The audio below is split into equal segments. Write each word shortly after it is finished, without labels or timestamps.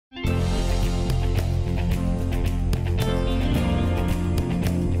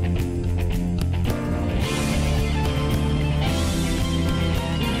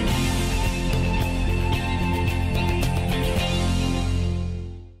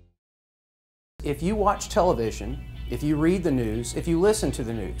If you watch television, if you read the news, if you listen to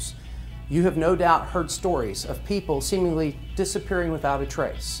the news, you have no doubt heard stories of people seemingly disappearing without a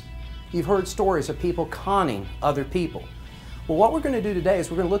trace. You've heard stories of people conning other people. Well, what we're going to do today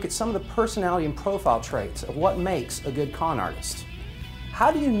is we're going to look at some of the personality and profile traits of what makes a good con artist. How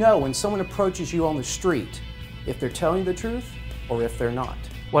do you know when someone approaches you on the street if they're telling you the truth or if they're not?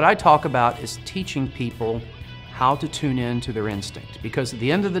 What I talk about is teaching people how to tune in to their instinct, because at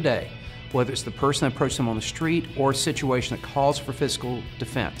the end of the day, whether it's the person that approaches them on the street or a situation that calls for physical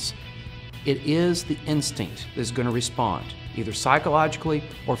defense, it is the instinct that's going to respond, either psychologically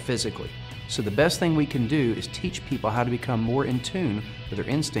or physically. So the best thing we can do is teach people how to become more in tune with their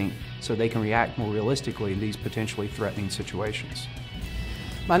instinct so they can react more realistically in these potentially threatening situations.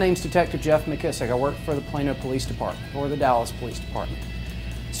 My name's Detective Jeff McKissack. I work for the Plano Police Department, or the Dallas Police Department.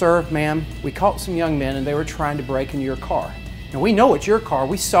 Sir, ma'am, we caught some young men and they were trying to break into your car. Now we know it's your car,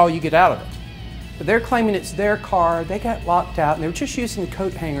 we saw you get out of it. But they're claiming it's their car, they got locked out, and they were just using the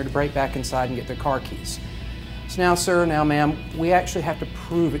coat hanger to break back inside and get their car keys. So now, sir, now, ma'am, we actually have to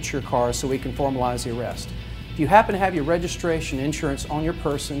prove it's your car so we can formalize the arrest. Do you happen to have your registration insurance on your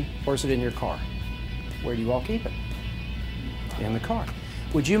person, or is it in your car? Where do you all keep it? In the car.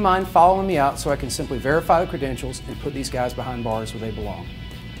 Would you mind following me out so I can simply verify the credentials and put these guys behind bars where they belong?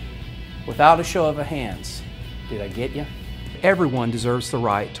 Without a show of hands, did I get you? Everyone deserves the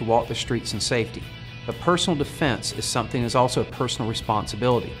right to walk the streets in safety, but personal defense is something that's also a personal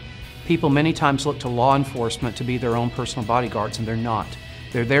responsibility. People many times look to law enforcement to be their own personal bodyguards, and they're not.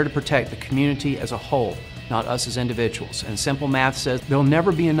 They're there to protect the community as a whole, not us as individuals. And simple math says there'll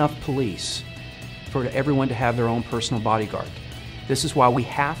never be enough police for everyone to have their own personal bodyguard. This is why we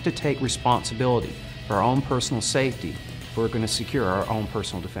have to take responsibility for our own personal safety if we're going to secure our own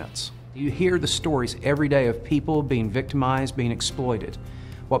personal defense. You hear the stories every day of people being victimized, being exploited.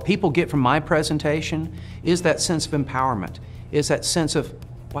 What people get from my presentation is that sense of empowerment, is that sense of,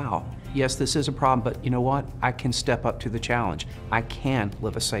 wow, yes, this is a problem, but you know what? I can step up to the challenge. I can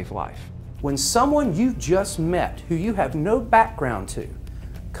live a safe life. When someone you just met, who you have no background to,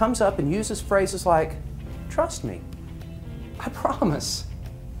 comes up and uses phrases like, trust me, I promise,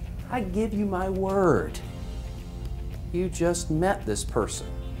 I give you my word. You just met this person.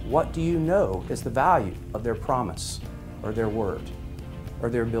 What do you know is the value of their promise or their word or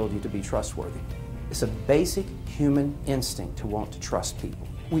their ability to be trustworthy? It's a basic human instinct to want to trust people.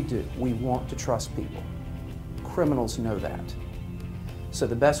 We do. We want to trust people. Criminals know that. So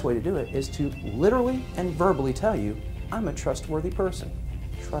the best way to do it is to literally and verbally tell you, I'm a trustworthy person.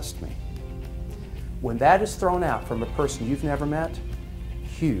 Trust me. When that is thrown out from a person you've never met,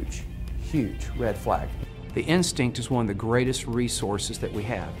 huge, huge red flag. The instinct is one of the greatest resources that we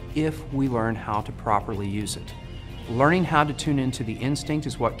have if we learn how to properly use it. Learning how to tune into the instinct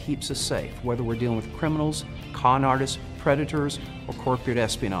is what keeps us safe, whether we're dealing with criminals, con artists, predators, or corporate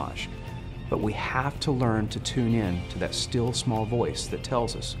espionage. But we have to learn to tune in to that still small voice that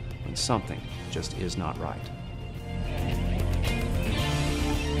tells us when something just is not right.